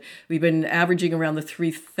COVID. We've been averaging around the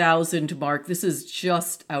 3,000 mark. This is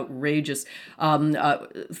just outrageous.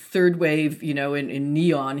 Third wave, in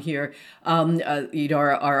neon here. Our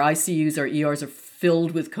ICUs, our ERs are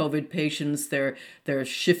filled with COVID patients. They're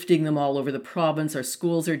shifting them all over the province. Our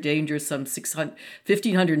schools are dangerous. Some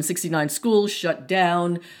 1,569 schools shut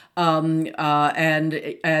down. And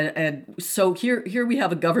so here we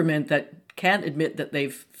have a government that can't admit that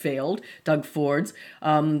they've failed. Doug Ford's,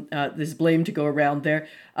 there's blame to go around there.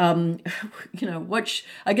 I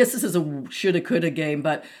guess this is a shoulda, coulda game,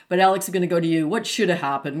 but Alex, I'm going to go to you. What should have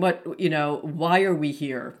happened? Why are we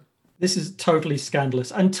here? This is totally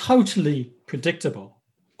scandalous and totally predictable.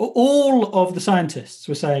 All of the scientists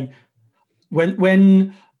were saying when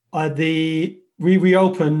we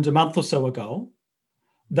reopened a month or so ago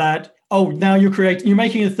that, now you're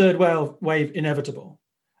making a third wave inevitable.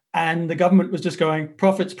 And the government was just going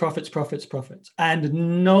profits, and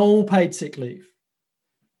no paid sick leave.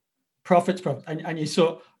 Profits. And you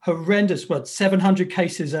saw horrendous, 700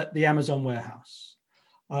 cases at the Amazon warehouse.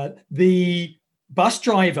 The bus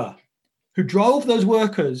driver who drove those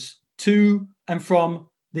workers to and from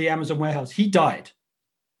the Amazon warehouse, he died,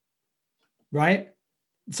 right?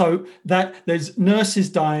 So that there's nurses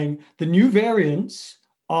dying. The new variants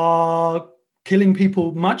are killing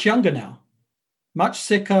people much younger now. Much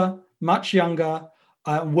sicker, much younger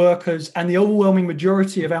workers, and the overwhelming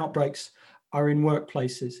majority of outbreaks are in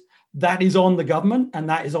workplaces. That is on the government, and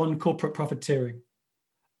that is on corporate profiteering.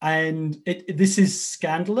 And this is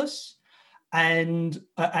scandalous, and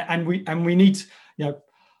we need,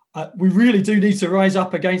 we really do need to rise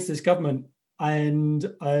up against this government and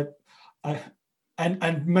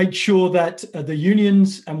make sure that the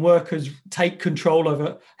unions and workers take control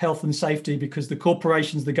over health and safety, because the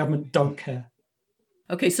corporations, the government don't care.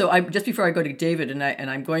 Okay, so just before I go to David, and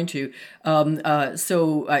I'm going to,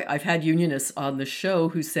 I've had unionists on the show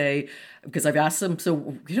who say, because I've asked them,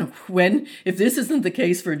 so if this isn't the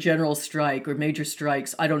case for a general strike or major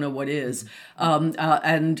strikes, I don't know what is. And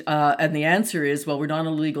the answer is, well, we're not in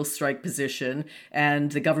a legal strike position,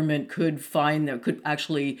 and the government could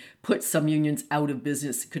actually put some unions out of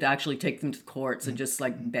business, could actually take them to the courts and just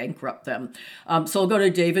bankrupt them. So I'll go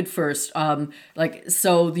to David first.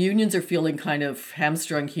 So the unions are feeling kind of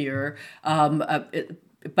hamstrung here,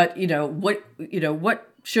 but what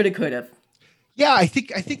should have, could have. Yeah, I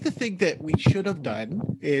think the thing that we should have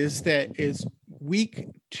done is week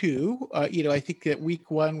two. I think that week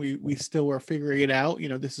one we still were figuring it out.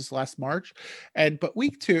 This is last March, but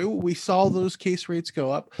week two we saw those case rates go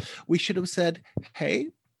up. We should have said, hey,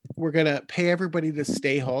 we're gonna pay everybody to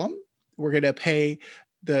stay home. We're gonna pay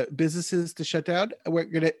the businesses to shut down.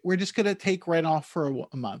 We're just gonna take rent off for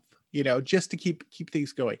a month. Just to keep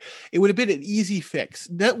things going. It would have been an easy fix.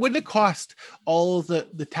 That wouldn't have cost all of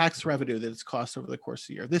the tax revenue that it's cost over the course of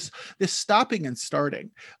the year. This stopping and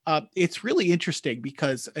starting, it's really interesting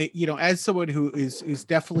because, as someone who is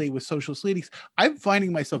definitely with socialist leanings, I'm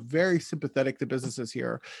finding myself very sympathetic to businesses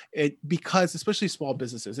here because especially small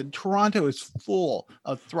businesses. And Toronto is full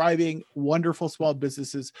of thriving, wonderful small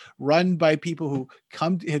businesses run by people who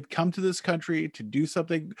had come to this country to do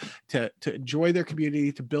something, to enjoy their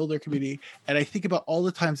community, to build their community. And I think about all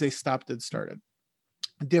the times they stopped and started.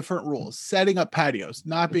 Different rules, setting up patios,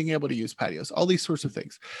 not being able to use patios, all these sorts of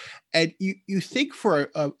things. And you think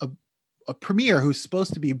for a premier who's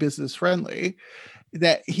supposed to be business friendly,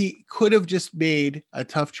 that he could have just made a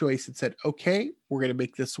tough choice and said, okay, we're going to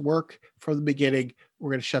make this work from the beginning.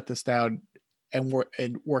 We're going to shut this down and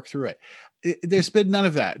work through it. There's been none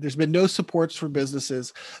of that. There's been no supports for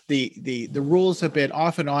businesses. The rules have been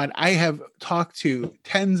off and on. I have talked to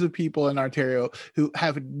tens of people in Ontario who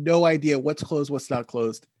have no idea what's closed, what's not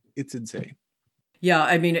closed. It's insane. Yeah,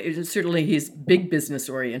 I mean, certainly he's big business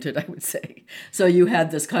oriented, I would say. So you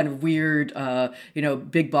had this kind of weird,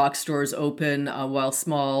 big box stores open while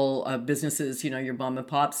small businesses, your mom and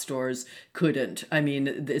pop stores couldn't. I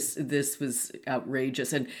mean, this was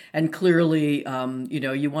outrageous. And clearly,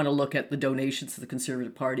 you want to look at the donations to the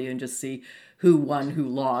Conservative Party and just see who won, who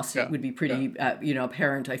lost. Yeah. It would be pretty,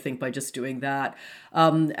 apparent, I think, by just doing that.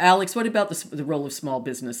 Alex, what about the role of small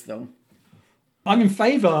business, though? I'm in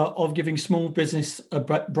favor of giving small business a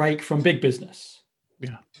break from big business.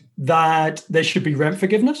 Yeah. That there should be rent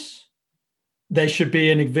forgiveness. There should be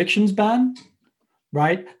an evictions ban,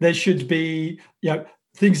 right? There should be,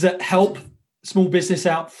 things that help small business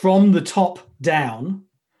out from the top down.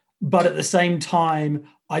 But at the same time,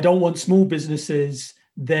 I don't want small businesses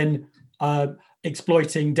then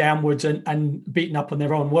exploiting downwards and beating up on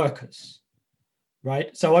their own workers,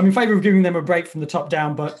 right? So I'm in favor of giving them a break from the top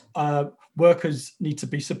down, but workers need to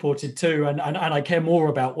be supported too. And I care more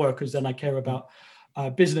about workers than I care about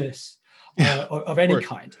business of any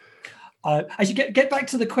kind. As you get back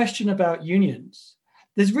to the question about unions,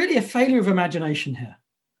 there's really a failure of imagination here.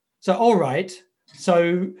 So, all right.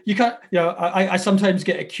 So you can't, I sometimes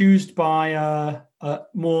get accused by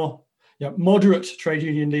more moderate trade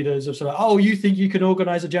union leaders of sort of, oh, you think you can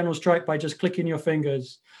organize a general strike by just clicking your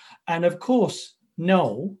fingers? And of course,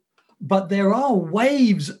 no, but there are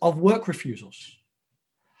waves of work refusals.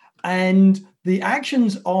 And the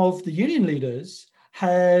actions of the union leaders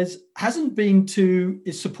hasn't been to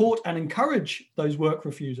support and encourage those work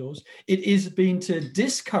refusals. It is been to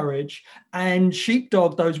discourage and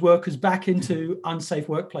sheepdog those workers back into unsafe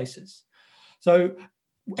workplaces. So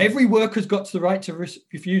every worker's got the right to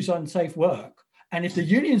refuse unsafe work. And if the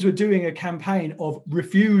unions were doing a campaign of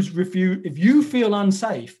refuse, if you feel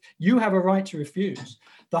unsafe, you have a right to refuse,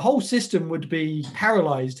 the whole system would be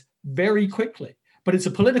paralyzed very quickly. But it's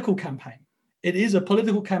a political campaign. It is a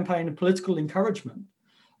political campaign and political encouragement.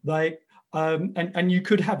 And you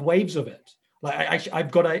could have waves of it. Like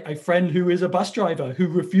I've got a friend who is a bus driver who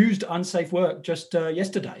refused unsafe work just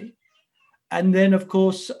yesterday. And then, of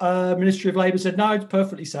course, Ministry of Labour said, no, it's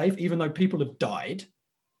perfectly safe, even though people have died.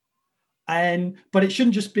 But it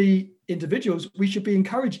shouldn't just be individuals. We should be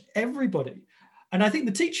encouraging everybody. And I think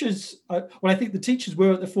the teachers,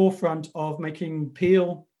 were at the forefront of making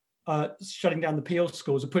Peel, shutting down the Peel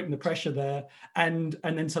schools and putting the pressure there, and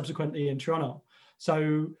then subsequently in Toronto.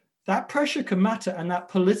 So that pressure can matter, and that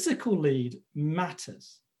political lead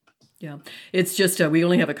matters. Yeah, it's just we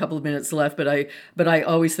only have a couple of minutes left, but I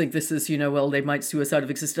always think this is, well, they might sue us out of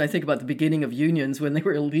existence. I think about the beginning of unions when they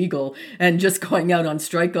were illegal and just going out on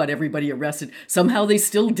strike got everybody arrested. Somehow they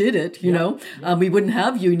still did it, you know. Yeah. We wouldn't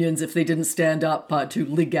have unions if they didn't stand up to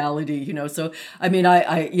legality, So I mean,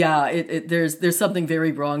 there's something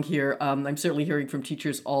very wrong here. I'm certainly hearing from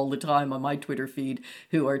teachers all the time on my Twitter feed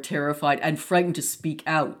who are terrified and frightened to speak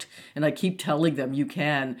out, and I keep telling them you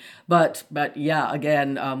can, but yeah,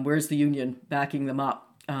 again, where's the union backing them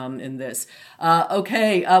up in this?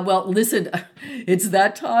 Well, listen, it's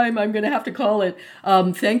that time. I'm going to have to call it.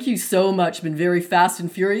 Thank you so much. Been very fast and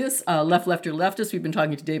furious. Left, or leftist. We've been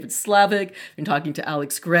talking to David Slavic, been talking to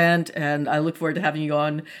Alex Grant, and I look forward to having you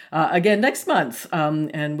on again next month.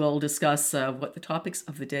 And we'll discuss what the topics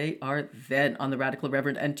of the day are then on the Radical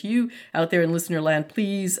Reverend. And to you out there in listener land,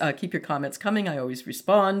 please keep your comments coming. I always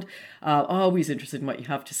respond. Always interested in what you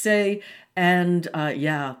have to say. And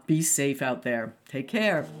be safe out there. Take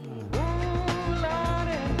care.